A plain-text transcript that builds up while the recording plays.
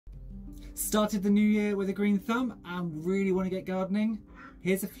Started the new year with a green thumb and really want to get gardening?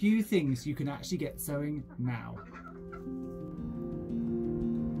 Here's a few things you can actually get sowing now.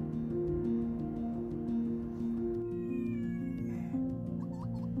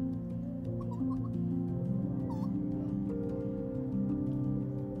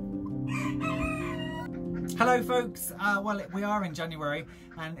 Hello folks, well we are in January,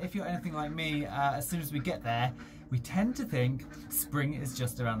 and if you're anything like me, as soon as we get there we tend to think spring is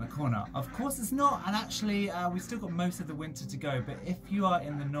just around the corner. Of course it's not, and actually we've still got most of the winter to go, but if you are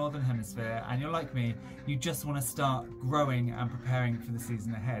in the northern hemisphere and you're like me, you just want to start growing and preparing for the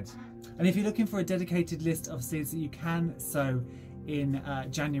season ahead. And if you're looking for a dedicated list of seeds that you can sow in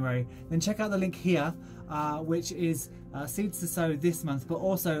January, then check out the link here, which is seeds to sow this month, but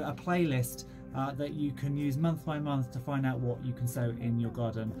also a playlist that you can use month by month to find out what you can sow in your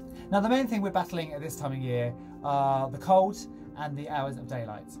garden. Now the main thing we're battling at this time of year are the cold and the hours of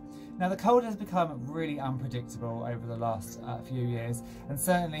daylight. Now the cold has become really unpredictable over the last few years, and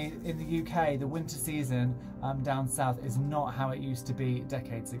certainly in the UK the winter season down south is not how it used to be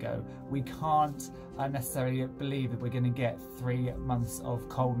decades ago. We can't necessarily believe that we're going to get 3 months of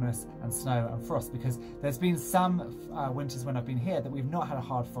coldness and snow and frost, because there's been some winters when I've been here that we've not had a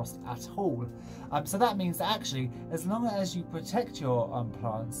hard frost at all. So that means that actually, as long as you protect your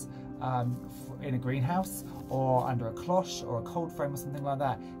plants in a greenhouse or under a cloche or a cold frame or something like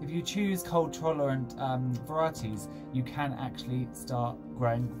that, if you choose cold tolerant varieties, you can actually start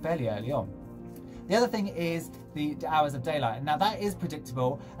growing fairly early on. The other thing is the hours of daylight. Now that is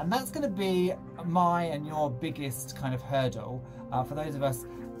predictable, and that's going to be my and your biggest kind of hurdle for those of us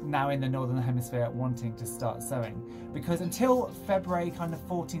now in the northern hemisphere wanting to start sowing, because until February kind of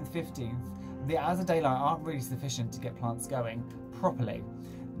 14th, 15th, the hours of daylight aren't really sufficient to get plants going properly.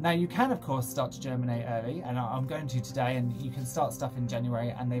 Now you can of course start to germinate early, and I'm going to today, and you can start stuff in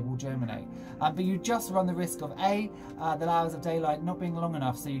January and they will germinate. But you just run the risk of A, the hours of daylight not being long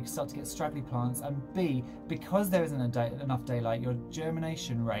enough so you start to get straggly plants, and B, because there isn't enough daylight, your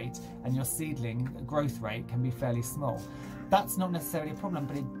germination rate and your seedling growth rate can be fairly small. That's not necessarily a problem,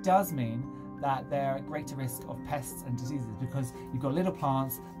 but it does mean that they're at greater risk of pests and diseases, because you've got little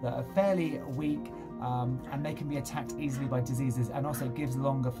plants that are fairly weak, and they can be attacked easily by diseases, and also it gives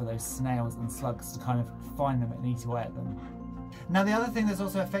longer for those snails and slugs to kind of find them and eat away at them. Now the other thing that's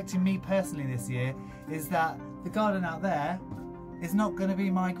also affecting me personally this year is that the garden out there is not going to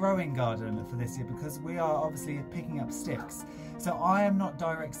be my growing garden for this year, because we are obviously picking up sticks. So I am not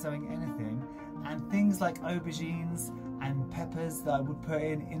direct sowing anything, and things like aubergines and peppers that I would put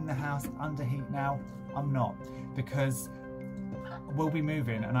in the house under heat now, I'm not, because we'll be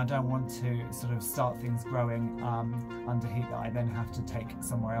moving and I don't want to sort of start things growing under heat that I then have to take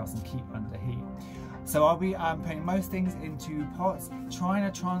somewhere else and keep under heat. So I'll be putting most things into pots,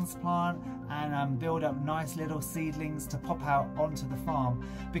 trying to transplant and build up nice little seedlings to pop out onto the farm,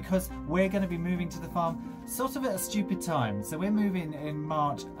 because we're going to be moving to the farm sort of at a stupid time. So we're moving in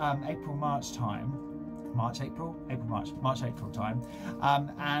March, April-March time. March-April? March-April time.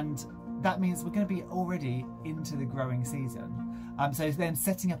 And that means we're going to be already into the growing season. So then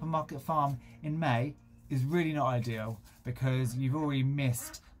setting up a market farm in May is really not ideal, because you've already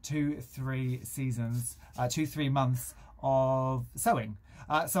missed 2-3 months of sowing.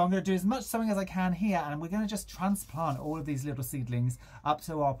 So I'm going to do as much sowing as I can here, and we're going to just transplant all of these little seedlings up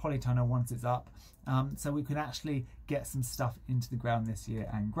to our polytunnel once it's up, so we can actually get some stuff into the ground this year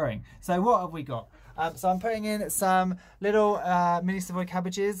and growing. So what have we got? So I'm putting in some little mini Savoy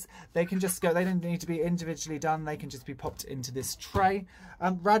cabbages. They can just go, they don't need to be individually done, they can just be popped into this tray.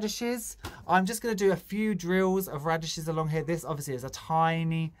 Radishes, I'm just going to do a few drills of radishes along here. This obviously is a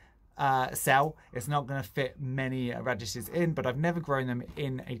tiny cell, it's not going to fit many radishes in, but I've never grown them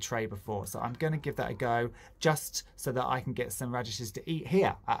in a tray before, so I'm going to give that a go just so that I can get some radishes to eat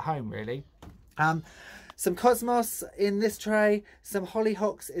here at home really. Some cosmos in this tray, some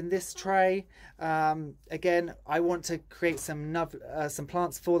hollyhocks in this tray. Again, I want to create some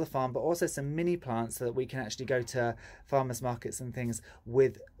plants for the farm, but also some mini plants so that we can actually go to farmers markets and things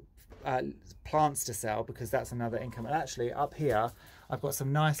with plants to sell, because that's another income. And actually up here I've got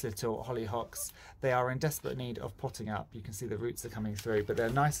some nice little hollyhocks. They are in desperate need of potting up. You can see the roots are coming through, but they're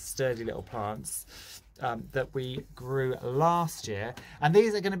nice sturdy little plants that we grew last year, and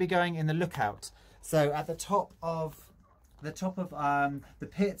these are going to be going in the lookout. So at the top of the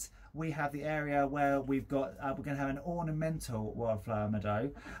pit, we have the area where we've got we're going to have an ornamental wildflower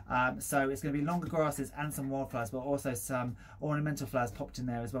meadow. So it's going to be longer grasses and some wildflowers, but also some ornamental flowers popped in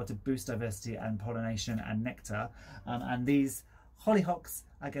there as well to boost diversity and pollination and nectar. And these hollyhocks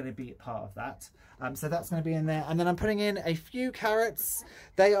are going to be part of that. So that's going to be in there. And then I'm putting in a few carrots.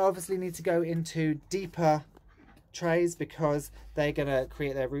 They obviously need to go into deeper trays because they're going to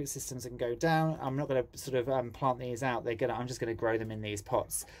create their root systems and go down. I'm not going to sort of plant these out. I'm just going to grow them in these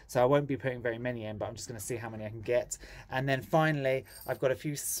pots. So I won't be putting very many in, but I'm just going to see how many I can get. And then finally, I've got a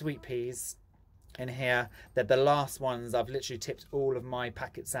few sweet peas in here. They're the last ones. I've literally tipped all of my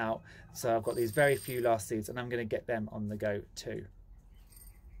packets out. So I've got these very few last seeds, and I'm going to get them on the go too.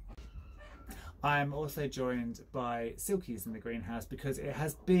 I'm also joined by Silkies in the greenhouse because it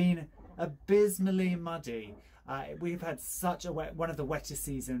has been abysmally muddy. We've had such a one of the wettest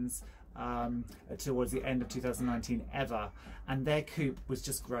seasons towards the end of 2019 ever, and their coop was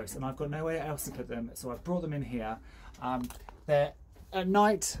just gross, and I've got nowhere else to put them, so I've brought them in here. At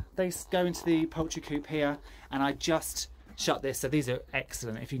night they go into the poultry coop here, and I just shut this. So these are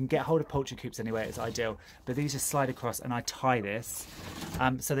excellent. If you can get hold of poultry coops anywhere, it's ideal, but these just slide across and I tie this.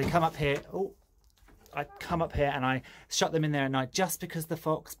 So they come up here. I come up here and I shut them in there at night, just because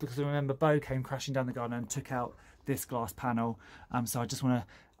remember Bo came crashing down the garden and took out this glass panel. So I just want to,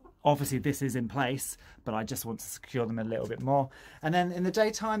 obviously this is in place, but I just want to secure them a little bit more. And then in the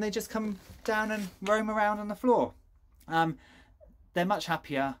daytime, they just come down and roam around on the floor. They're much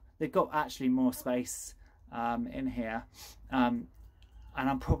happier. They've got actually more space in here. And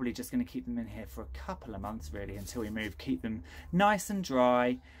I'm probably just going to keep them in here for a couple of months really until we move. Keep them nice and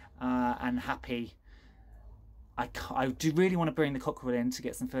dry and happy. I do really want to bring the cockerel in to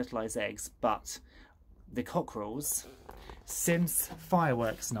get some fertilised eggs, but the cockerels, since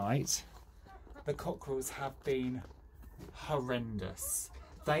fireworks night, the cockerels have been horrendous.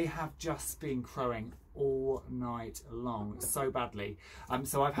 They have just been crowing all night long so badly.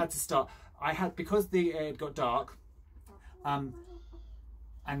 So I've had to start. Because it got dark,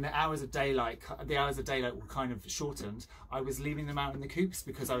 and the hours of daylight were kind of shortened. I was leaving them out in the coops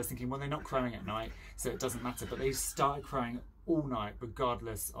because I was thinking, well, they're not crowing at night, so it doesn't matter. But they started crowing all night,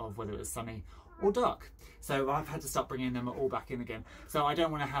 regardless of whether it was sunny or dark. So I've had to start bringing them all back in again. So I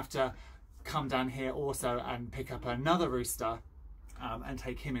don't want to have to come down here also and pick up another rooster and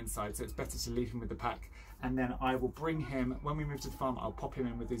take him inside. So it's better to leave him with the pack. And then I will bring him, when we move to the farm, I'll pop him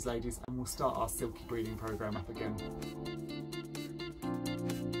in with these ladies and we'll start our silky breeding program up again.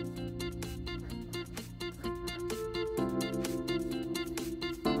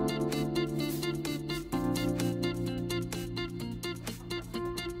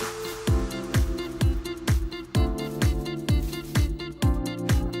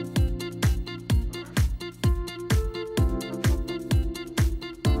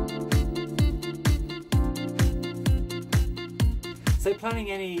 So planning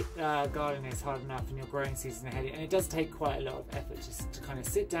any garden is hard enough and your growing season ahead, and it does take quite a lot of effort just to kind of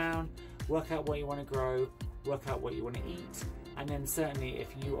sit down, work out what you want to grow, work out what you want to eat, and then certainly if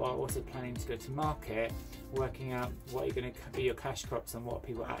you are also planning to go to market, working out what are going to be your cash crops and what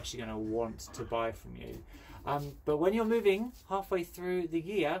people are actually going to want to buy from you. But when you're moving halfway through the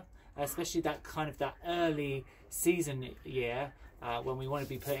year, especially that early season year, when we want to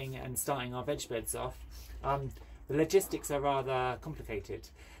be putting and starting our veg beds off, the logistics are rather complicated.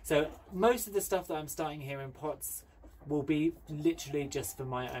 So most of the stuff that I'm starting here in pots will be literally just for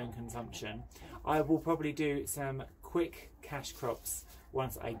my own consumption. I will probably do some quick cash crops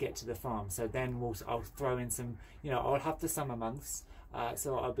once I get to the farm. So then I'll throw in some, I'll have the summer months.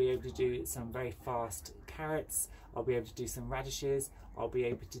 So I'll be able to do some very fast carrots. I'll be able to do some radishes. I'll be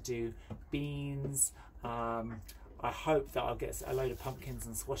able to do beans. I hope that I'll get a load of pumpkins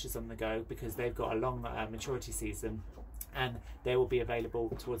and squashes on the go because they've got a long maturity season and they will be available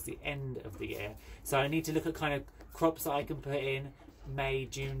towards the end of the year. So I need to look at kind of crops that I can put in May,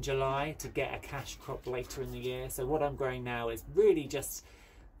 June, July to get a cash crop later in the year. So what I'm growing now is really just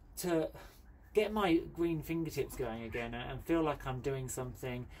to get my green fingertips going again and feel like I'm doing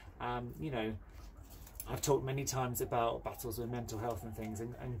something. I've talked many times about battles with mental health and things,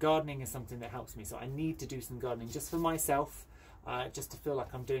 and gardening is something that helps me. So I need to do some gardening just for myself, just to feel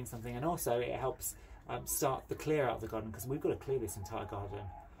like I'm doing something. And also it helps start the clear out of the garden, because we've got to clear this entire garden.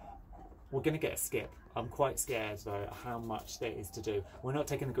 We're going to get a skip. I'm quite scared though how much there is to do. We're not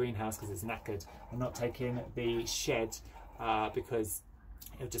taking the greenhouse because it's knackered. We're not taking the shed because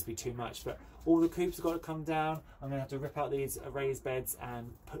it'll just be too much. But all the coops have got to come down. I'm going to have to rip out these raised beds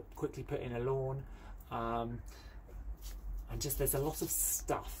and quickly put in a lawn. And just there's a lot of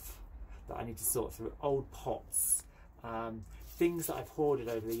stuff that I need to sort through. Old pots, things that I've hoarded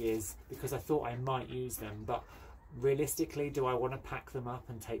over the years because I thought I might use them, but realistically, do I want to pack them up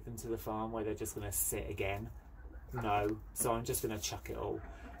and take them to the farm where they're just going to sit again? No. So I'm just going to chuck it all.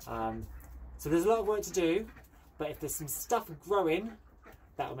 So there's a lot of work to do, but if there's some stuff growing,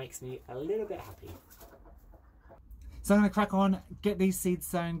 that makes me a little bit happy. So I'm going to crack on, get these seeds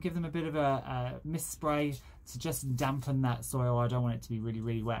sown, give them a bit of a mist spray to just dampen that soil. I don't want it to be really,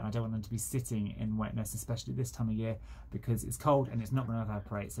 really wet, and I don't want them to be sitting in wetness, especially this time of year, because it's cold and it's not going to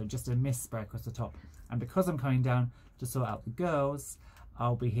evaporate. So just a mist spray across the top. And because I'm coming down to sort out the girls,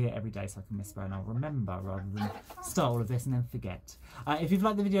 I'll be here every day so I can mist spray and I'll remember rather than start all of this and then forget. If you've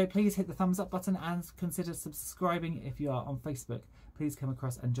liked the video, please hit the thumbs up button and consider subscribing. If you are on Facebook, please come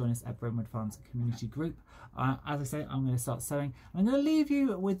across and join us at Brimwood Farm's community group. As I say, I'm going to start sowing. I'm going to leave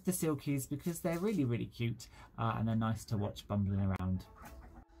you with the silkies because they're really, really cute and they're nice to watch bumbling around.